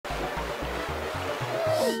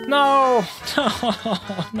No!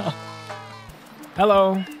 No.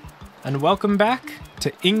 Hello, and welcome back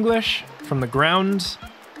to English from the Ground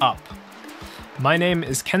Up. My name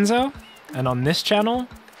is Kenzo, and on this channel,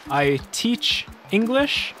 I teach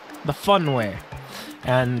English the fun way.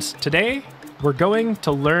 And today, we're going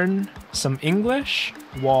to learn some English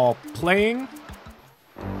while playing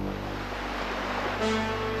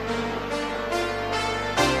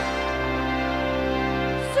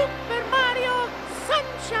Super Mario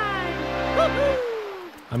Sunshine! Woohoo!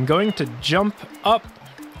 I'm going to jump up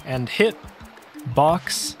and hit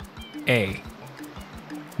box A.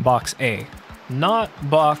 Box A. Not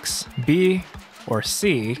box B or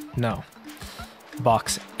C, no.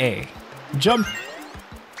 Box A. Jump!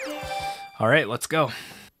 Alright, let's go.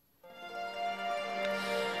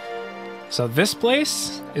 So this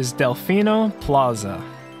place is Delfino Plaza.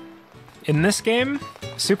 In this game,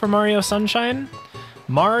 Super Mario Sunshine,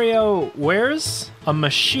 Mario wears a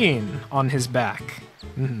machine on his back.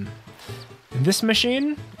 This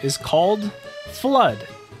machine is called Flood.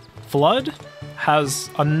 Flood has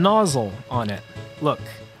a nozzle on it. Look,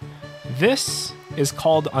 this is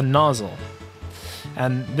called a nozzle.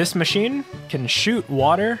 And this machine can shoot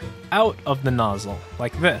water out of the nozzle,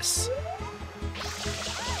 like this.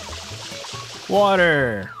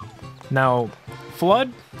 Water! Now,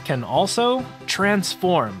 Flood can also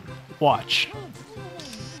transform. Watch.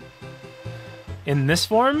 In this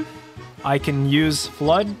form, I can use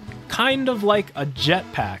Flood kind of like a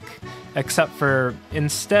jetpack, except for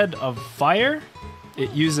instead of fire,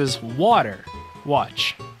 it uses water.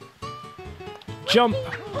 Watch. Jump!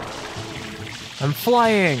 I'm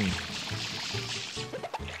flying!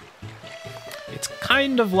 It's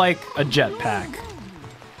kind of like a jetpack.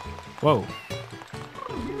 Whoa.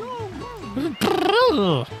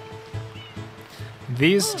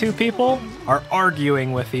 These two people are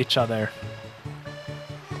arguing with each other.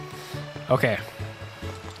 Okay.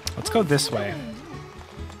 Let's go this way.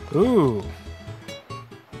 Ooh.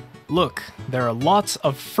 Look, there are lots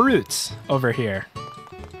of fruits over here.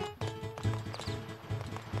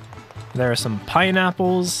 There are some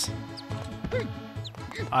pineapples.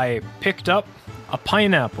 I picked up a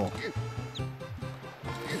pineapple.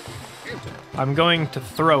 I'm going to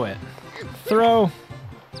throw it. Throw!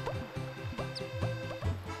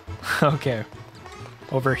 Okay.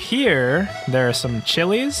 Over here, there are some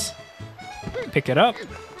chilies. Pick it up.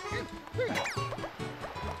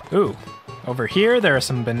 Ooh. Over here, there are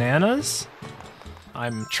some bananas.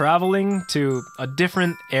 I'm traveling to a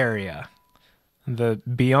different area. The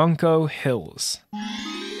Bianco Hills.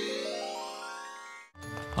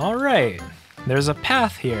 Alright, there's a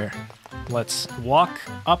path here. Let's walk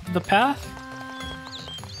up the path.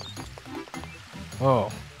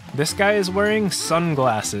 Oh, this guy is wearing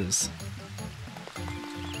sunglasses.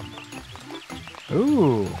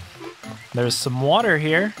 Ooh, there's some water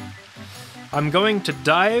here. I'm going to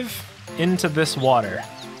dive into this water.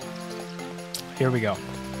 Here we go.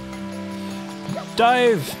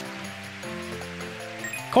 Dive!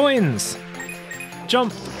 Coins!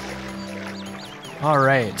 Jump!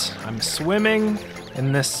 Alright, I'm swimming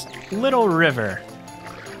in this little river.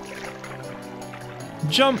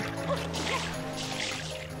 Jump!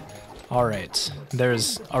 Alright,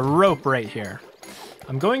 there's a rope right here.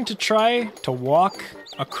 I'm going to try to walk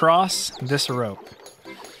across this rope.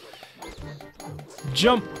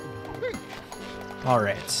 Jump!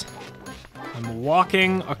 Alright. I'm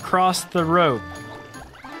walking across the rope.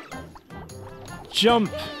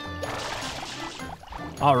 Jump!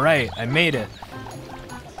 Alright, I made it.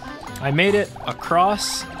 I made it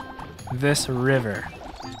across this river.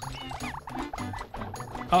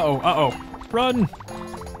 Uh-oh, uh-oh. Run!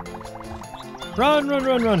 Run, run,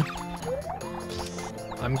 run, run!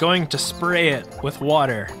 I'm going to spray it with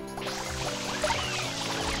water.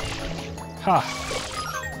 Ha!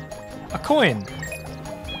 A coin!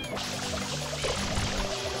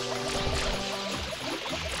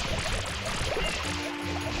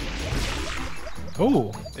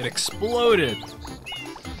 Oh, it exploded!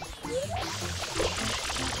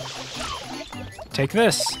 Take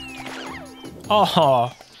this!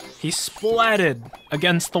 Oh, he splatted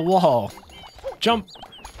against the wall. Jump!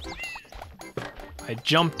 I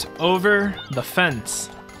jumped over the fence.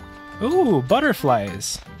 Ooh,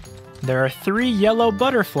 butterflies. There are 3 yellow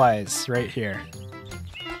butterflies right here.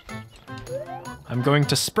 I'm going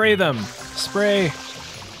to spray them. Spray.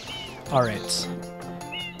 Alright.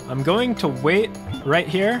 I'm going to wait right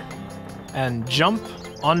here and jump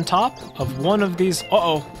on top of one of these.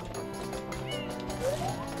 Uh-oh.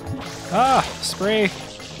 Ah, spray.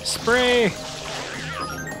 Spray.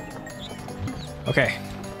 Okay.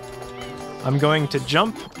 I'm going to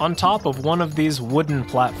jump on top of one of these wooden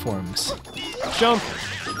platforms. Jump!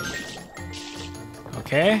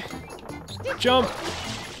 Okay. Jump!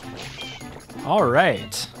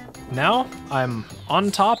 Alright. Now I'm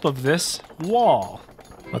on top of this wall.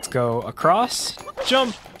 Let's go across.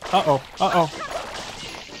 Jump! Uh-oh, uh-oh.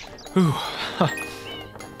 Ooh.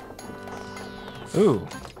 Ooh.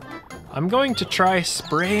 I'm going to try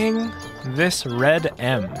spraying this red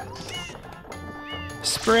M.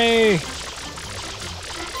 Spray!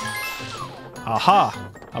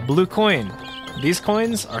 Aha! A blue coin. These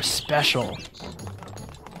coins are special.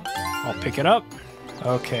 I'll pick it up.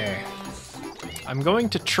 Okay. I'm going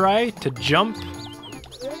to try to jump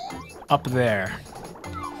up there.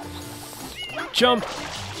 Jump!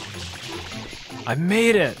 I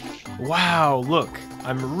made it! Wow, look.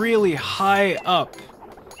 I'm really high up.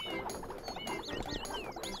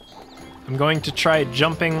 I'm going to try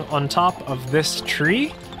jumping on top of this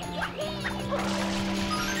tree.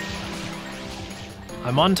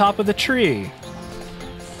 I'm on top of the tree.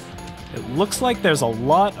 It looks like there's a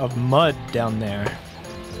lot of mud down there.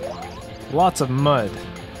 Lots of mud.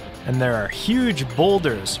 And there are huge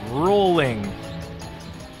boulders rolling.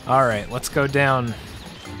 Alright, let's go down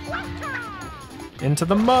into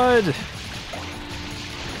the mud.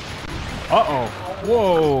 Uh-oh.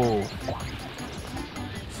 Whoa.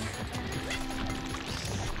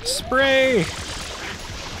 Spray!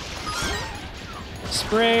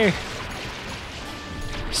 Spray!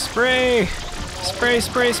 Spray! Spray,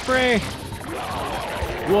 spray, spray!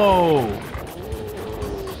 Whoa!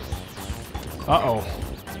 Uh-oh.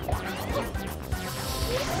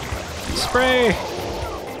 Spray!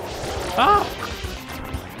 Ah!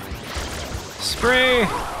 Spray!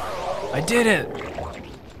 I did it!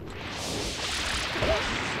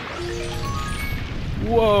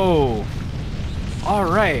 Whoa!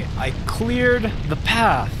 Alright, I cleared the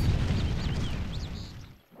path.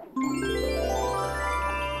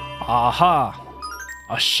 Aha!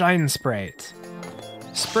 A shine sprite.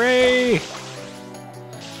 Spray!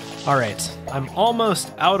 Alright, I'm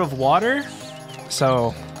almost out of water,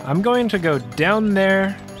 so I'm going to go down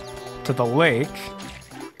there to the lake.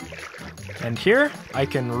 And here, I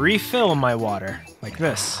can refill my water, like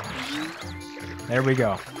this. There we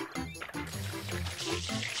go.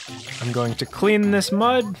 I'm going to clean this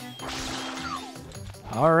mud.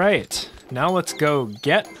 Alright, now let's go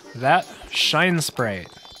get that shine sprite.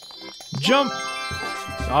 Jump!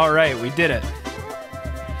 Alright, we did it.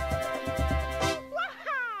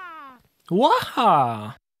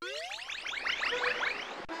 Waha!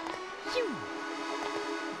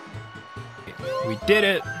 We did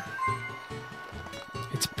it!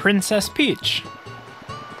 It's Princess Peach.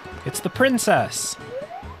 It's the princess.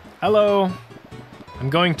 Hello. I'm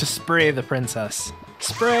going to spray the princess.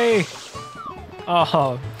 Spray!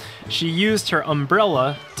 Oh, she used her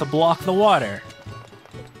umbrella to block the water.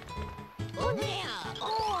 Oh yeah!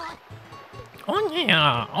 Oh, oh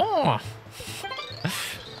yeah! Oh!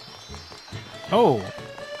 Oh,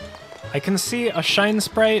 I can see a shine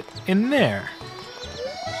sprite in there.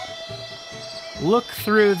 Look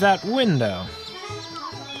through that window.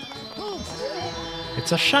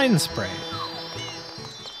 It's a shine sprite.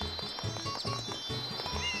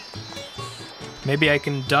 Maybe I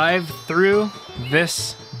can dive through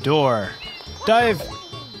this door. Dive!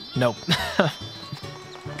 Nope.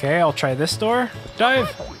 Okay, I'll try this door. Dive!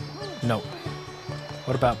 Nope.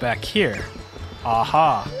 What about back here?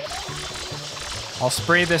 Aha! I'll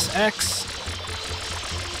spray this X.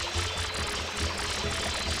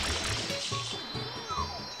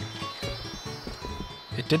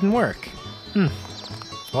 It didn't work.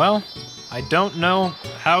 Well, I don't know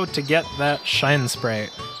how to get that shine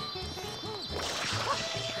sprite.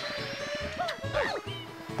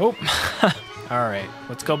 Oh, alright,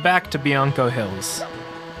 let's go back to Bianco Hills.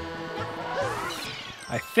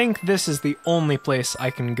 I think this is the only place I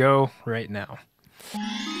can go right now.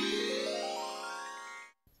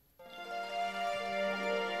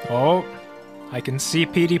 Oh, I can see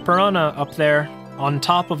Petey Piranha up there, on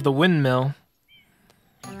top of the windmill.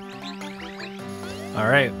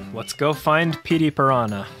 Alright, let's go find Petey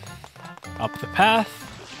Piranha. Up the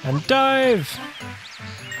path, and dive!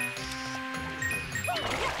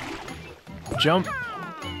 Jump!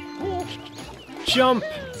 Jump!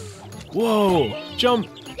 Whoa! Jump!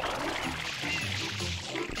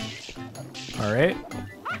 Alright.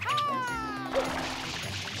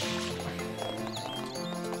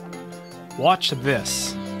 Watch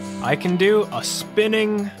this. I can do a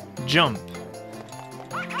spinning jump.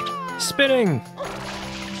 Spinning!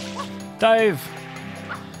 Dive!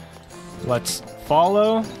 Let's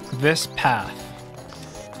follow this path.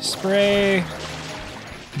 Spray!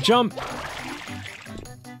 Jump!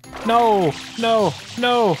 No, no,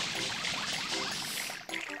 no.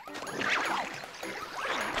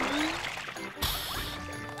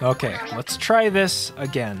 Okay, let's try this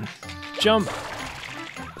again. Jump.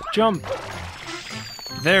 Jump.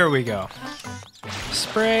 There we go.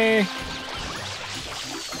 Spray.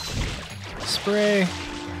 Spray.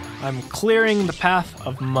 I'm clearing the path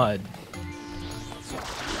of mud.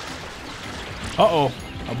 Uh-oh,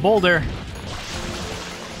 a boulder.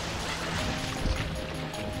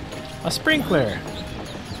 A sprinkler.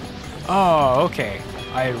 Oh, okay.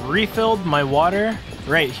 I refilled my water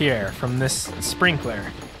right here from this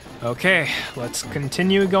sprinkler. Okay, let's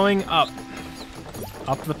continue going up.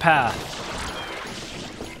 Up the path.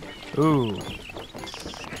 Ooh.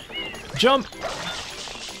 Jump!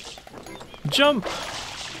 Jump!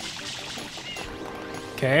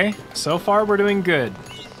 Okay, so far we're doing good.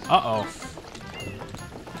 Uh-oh.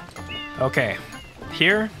 Okay,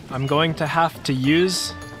 here I'm going to have to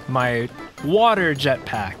use my water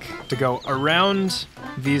jetpack to go around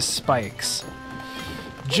these spikes.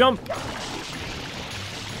 Jump!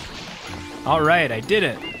 All right, I did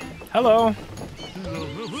it. Hello.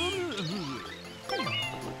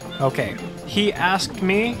 Okay, he asked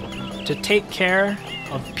me to take care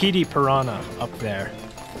of Petey Piranha up there.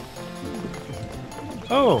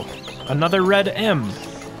 Oh, another red M.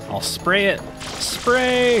 I'll spray it.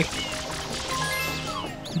 Spray!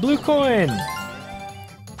 Blue coin!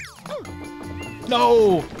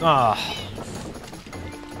 No! Ah.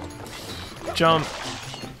 Jump.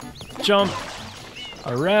 Jump.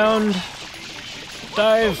 Around.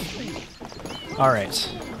 Dive.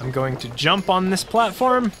 Alright, I'm going to jump on this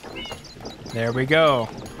platform. There we go.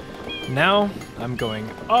 Now, I'm going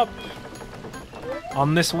up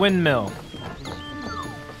on this windmill.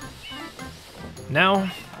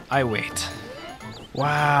 Now, I wait.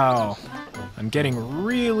 Wow, I'm getting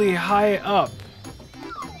really high up.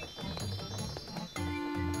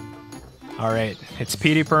 Alright, it's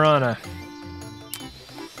Petey Piranha.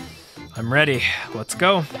 I'm ready. Let's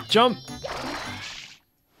go. Jump!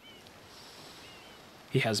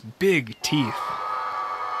 He has big teeth.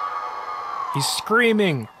 He's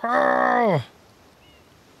screaming. Uh-oh.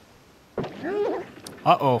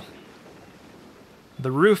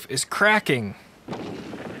 The roof is cracking.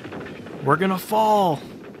 We're gonna fall.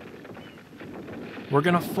 We're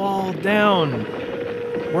gonna fall down.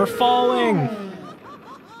 We're falling.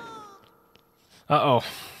 Uh-oh.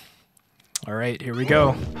 All right, here we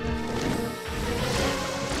go.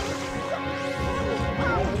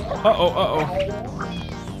 Uh-oh, uh-oh.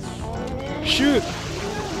 Shoot!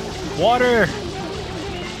 Water!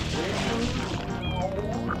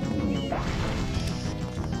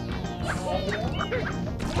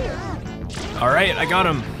 Alright, I got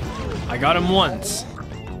him. I got him once.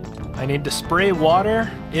 I need to spray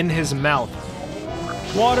water in his mouth.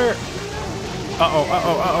 Water! Uh-oh,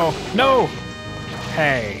 uh-oh, uh-oh. No!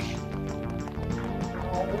 Hey.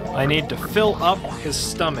 I need to fill up his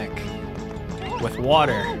stomach with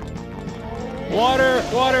water. Water!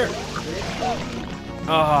 Water!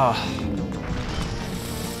 Ah.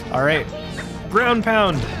 Alright. Ground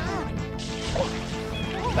pound!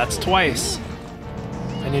 That's twice.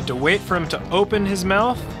 I need to wait for him to open his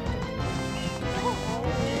mouth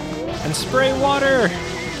and spray water!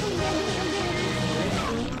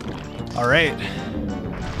 Alright.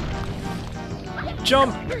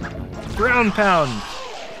 Jump! Ground pound!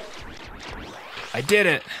 I did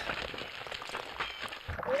it!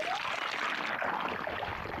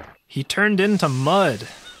 He turned into mud.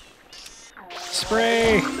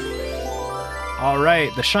 Spray!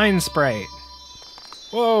 Alright, the shine sprite.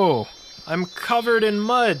 Whoa! I'm covered in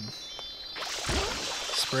mud!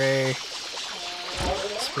 Spray.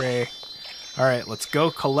 Spray. Alright, let's go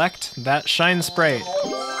collect that shine sprite.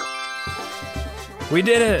 We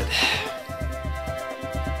did it!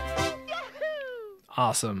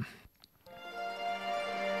 Awesome.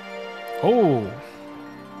 Oh!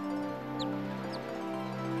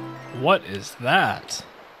 What is that?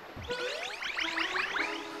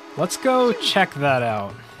 Let's go check that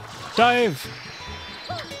out. Dive!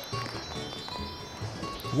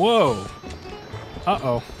 Whoa!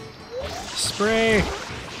 Uh-oh. Spray!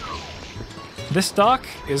 This dock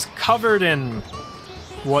is covered in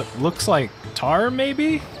what looks like tar,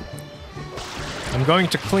 maybe? I'm going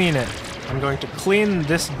to clean it. I'm going to clean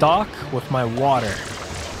this dock with my water.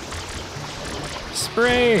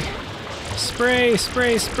 Spray! Spray,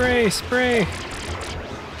 spray, spray, spray!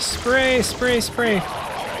 Spray, spray, spray!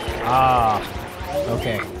 Ah,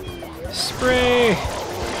 okay. Spray!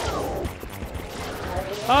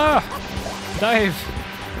 Ah! Dive!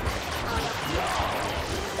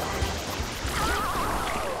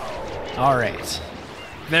 Alright.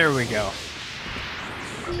 There we go.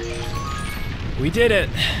 We did it.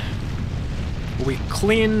 We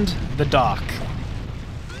cleaned the dock.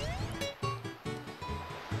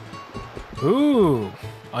 Ooh,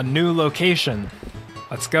 a new location.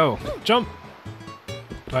 Let's go. Jump. Do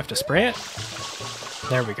I have to spray it?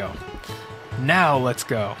 There we go. Now let's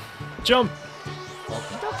go. Jump.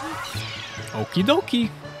 Okie dokie.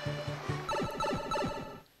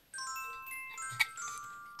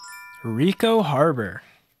 Rico Harbor.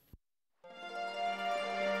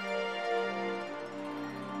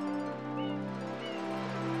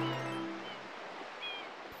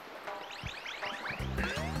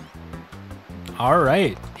 All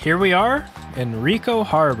right, here we are in Rico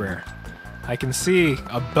Harbor. I can see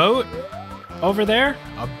a boat over there,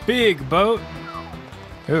 a big boat.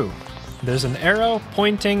 Ooh, there's an arrow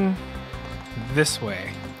pointing this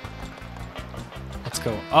way. Let's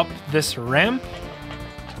go up this ramp.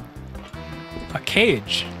 A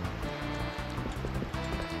cage.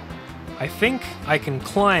 I think I can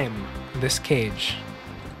climb this cage.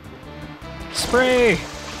 Spray!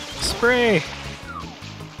 Spray!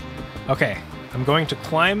 Okay, I'm going to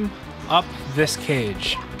climb up this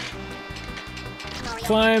cage.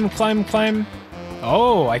 Climb, climb, climb.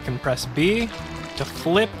 Oh, I can press B to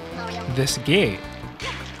flip this gate.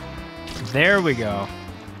 There we go.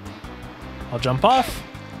 I'll jump off.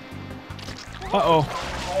 Uh-oh.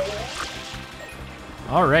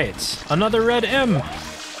 All right, another red M.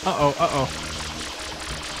 Uh-oh, uh-oh.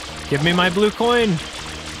 Give me my blue coin.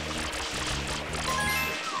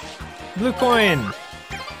 Blue coin.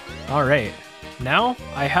 All right, now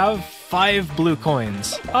I have 5 blue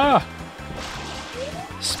coins. Ah!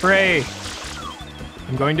 Spray.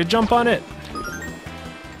 I'm going to jump on it.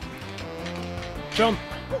 Jump.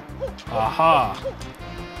 Aha.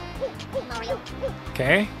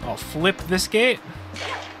 Okay, I'll flip this gate.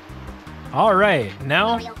 All right,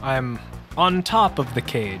 now I'm on top of the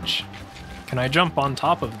cage. Can I jump on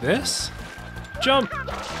top of this? Jump!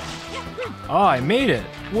 Oh, I made it.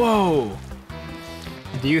 Whoa.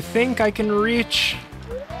 Do you think I can reach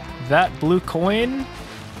that blue coin?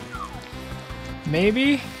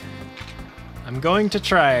 Maybe? I'm going to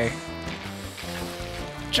try.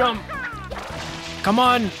 Jump! Come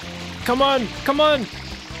on! Come on! Come on!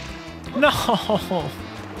 No!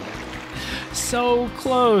 So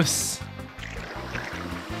close!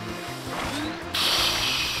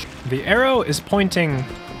 The arrow is pointing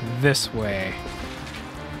this way.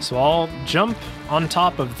 So I'll jump on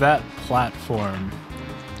top of that platform.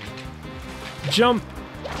 Jump!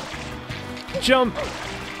 Jump!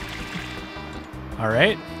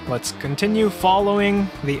 Alright, let's continue following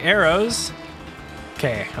the arrows.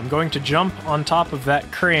 Okay, I'm going to jump on top of that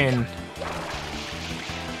crane.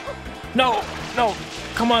 No! No!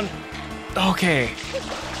 Come on! Okay.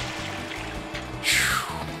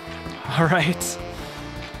 Alright.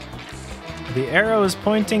 The arrow is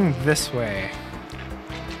pointing this way.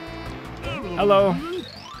 Hello.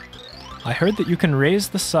 I heard that you can raise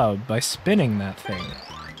the sub by spinning that thing.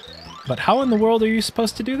 But how in the world are you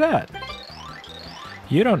supposed to do that?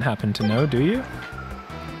 You don't happen to know, do you?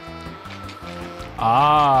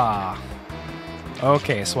 Ah.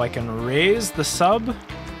 Okay, so I can raise the sub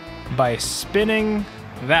by spinning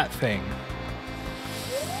that thing.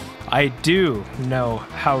 I do know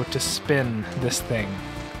how to spin this thing.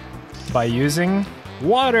 By using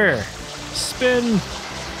water. Spin.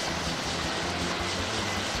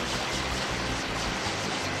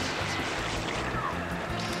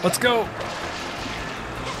 Let's go.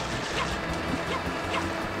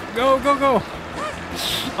 Go, go, go.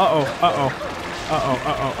 Uh-oh, uh-oh. Uh-oh,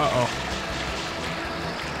 uh-oh,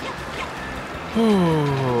 uh-oh.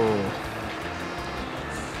 Ooh.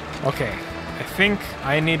 Okay, I think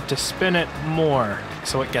I need to spin it more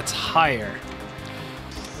so it gets higher.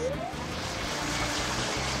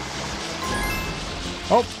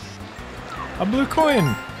 Oh, a blue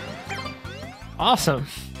coin. Awesome.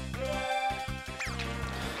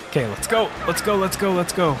 Okay, let's go. Let's go, let's go,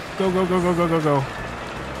 let's go. Go, go, go, go, go, go, go.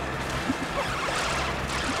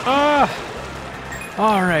 Ah!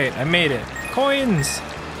 All right, I made it. Coins!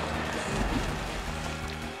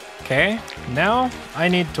 Okay, now I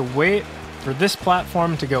need to wait for this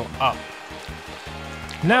platform to go up.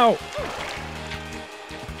 Now!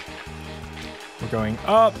 We're going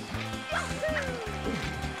up.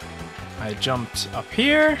 I jumped up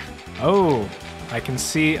here. Oh, I can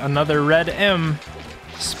see another red M.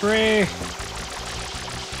 Spray.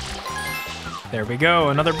 There we go,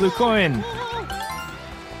 another blue coin.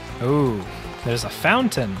 Ooh, there's a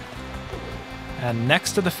fountain. And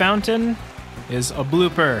next to the fountain is a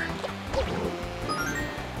blooper.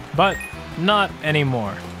 But not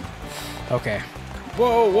anymore. Okay.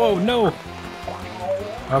 Whoa, whoa, no!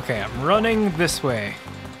 Okay, I'm running this way.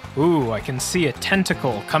 Ooh, I can see a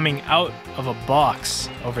tentacle coming out of a box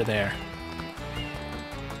over there.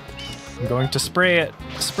 I'm going to spray it.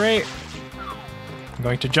 Spray! I'm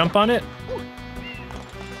going to jump on it.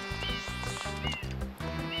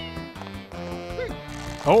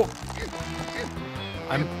 Oh!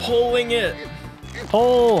 I'm pulling it!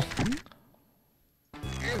 Pull!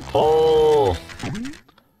 Pull!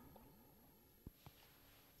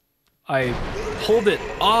 I pulled it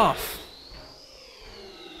off.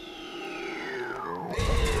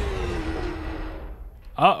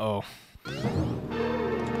 Uh-oh.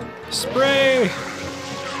 Spray!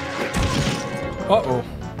 Uh-oh.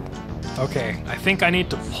 Okay, I think I need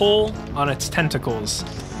to pull on its tentacles.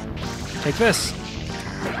 Take this.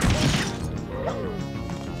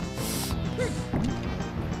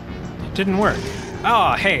 It didn't work.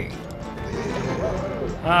 Ah, hey.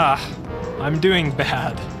 Ah, I'm doing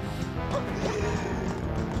bad.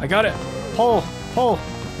 I got it. Pull, pull,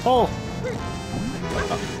 pull.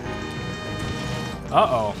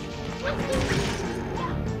 Uh-oh.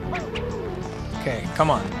 Okay, come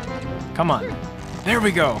on. Come on. There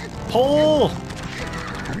we go. Pull!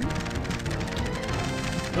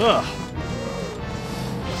 Ugh.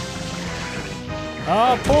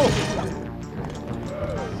 Ah, pull!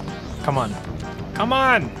 Come on. Come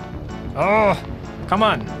on! Oh, come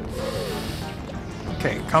on.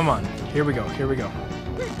 Okay, come on. Here we go, here we go.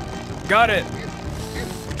 Got it!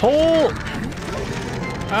 Pull!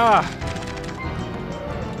 Ah!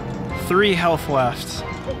 3 health left.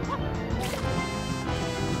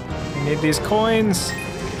 Need these coins.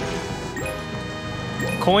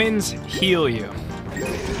 Coins heal you.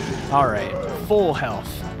 Alright, full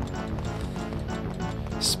health.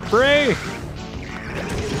 Spray!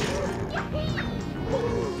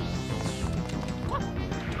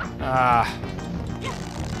 Ah.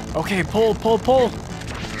 Okay, pull, pull, pull.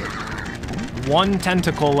 1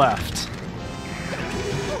 tentacle left.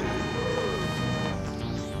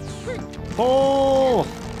 Pull!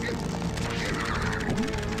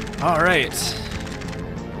 Alright.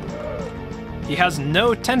 He has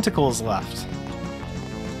no tentacles left.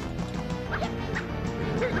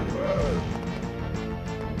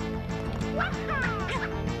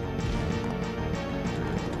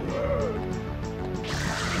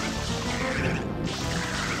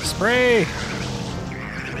 Spray!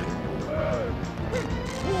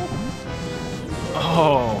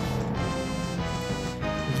 Oh.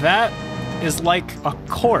 That is like a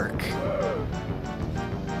cork.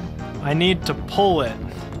 I need to pull it.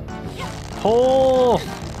 Pull!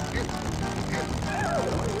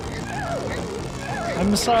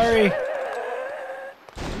 I'm sorry.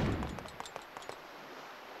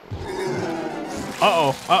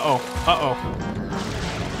 Uh-oh, uh-oh, uh-oh.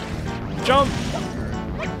 Jump!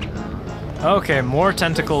 Okay, more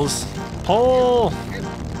tentacles. Pull!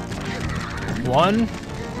 1,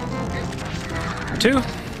 2,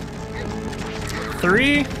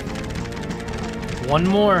 3. 1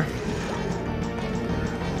 more.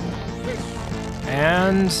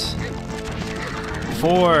 And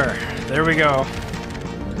 4. There we go.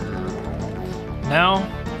 Now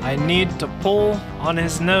I need to pull on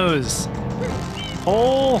his nose.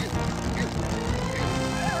 Pull!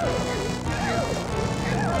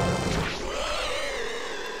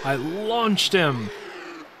 I launched him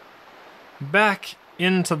back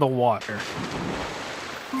into the water.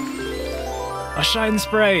 A Shine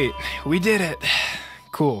Sprite! We did it!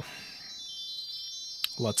 Cool.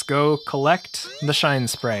 Let's go collect the Shine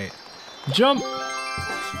Sprite. Jump!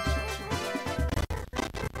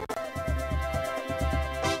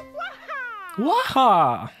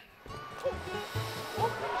 Waha!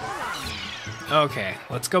 Okay,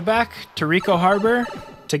 let's go back to Ricco Harbor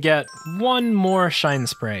to get 1 more Shine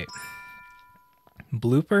Sprite.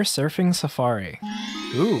 Blooper Surfing Safari.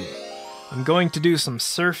 Ooh, I'm going to do some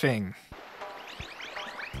surfing.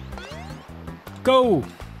 Go!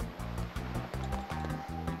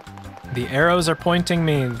 The arrows are pointing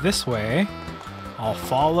me this way. I'll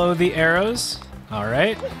follow the arrows. All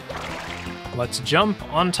right. Let's jump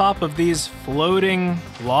on top of these floating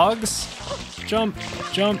logs. Jump,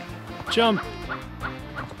 jump, jump.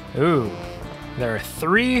 Ooh, there are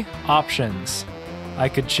 3 options. I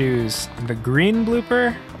could choose the green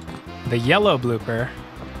blooper, the yellow blooper,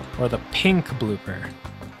 or the pink blooper.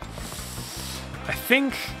 I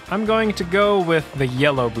think I'm going to go with the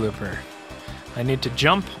yellow blooper. I need to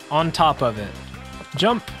jump on top of it.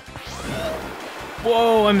 Jump!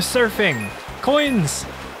 Whoa, I'm surfing! Coins!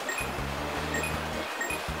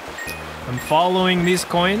 I'm following these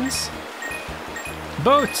coins.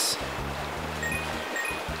 Boats!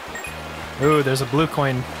 Ooh, there's a blue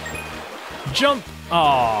coin. Jump!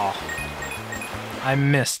 Oh, I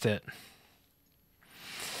missed it.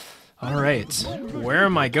 All right, where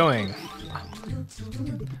am I going?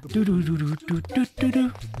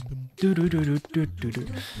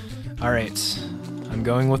 All right, I'm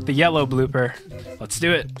going with the yellow blooper. Let's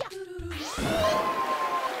do it.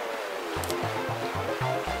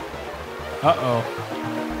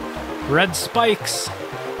 Uh-oh. Red spikes.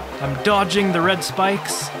 I'm dodging the red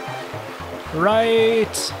spikes.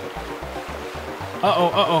 Right. Uh-oh,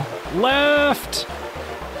 uh-oh. Left.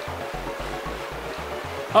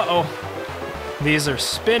 Uh-oh. These are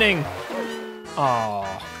spinning.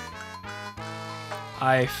 Aw.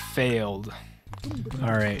 I failed.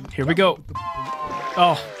 All right, here we go.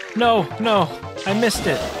 Oh, no, no. I missed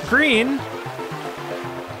it. Green.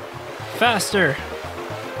 Faster.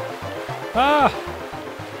 Ah.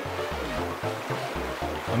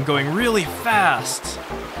 I'm going really fast.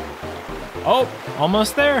 Oh,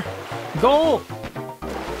 almost there. Goal.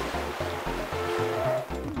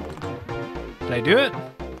 Did I do it?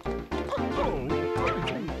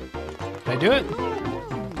 Did I do it?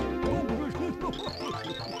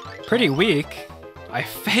 Pretty weak. I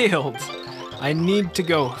failed. I need to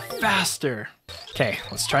go faster. Okay,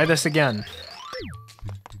 let's try this again.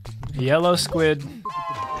 Yellow squid.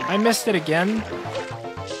 I missed it again.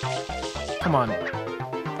 Come on.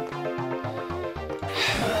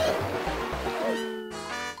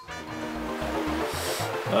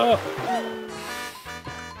 Oh.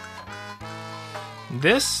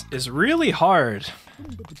 This is really hard.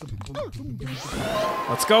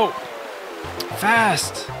 Let's go.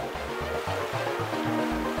 Fast.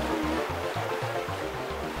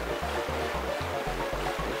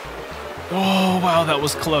 Oh, wow, that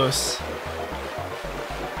was close.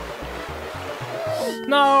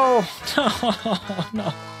 No.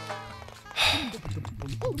 No.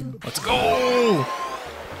 Let's go.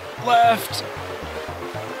 Left.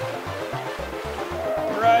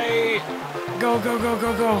 Right. Go, go, go,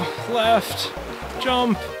 go, go. Left.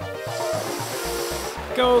 Jump.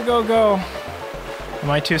 Go, go, go. Am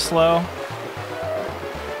I too slow?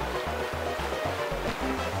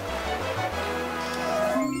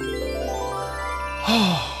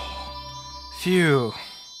 Oh. Phew.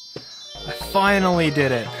 I finally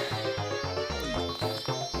did it.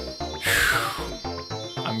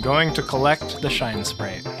 I'm going to collect the Shine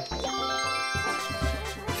Sprite.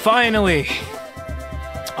 Finally!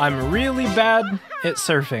 I'm really bad at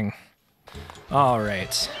surfing.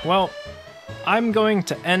 Alright, well, I'm going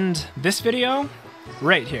to end this video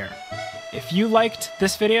right here. If you liked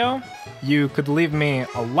this video, you could leave me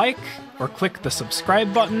a like or click the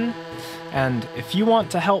subscribe button. And if you want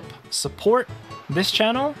to help support this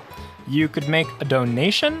channel, you could make a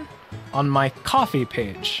donation on my Ko-fi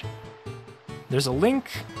page. There's a link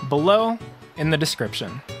below in the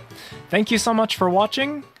description. Thank you so much for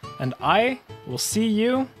watching, and I will see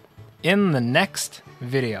you in the next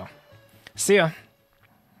video. See ya!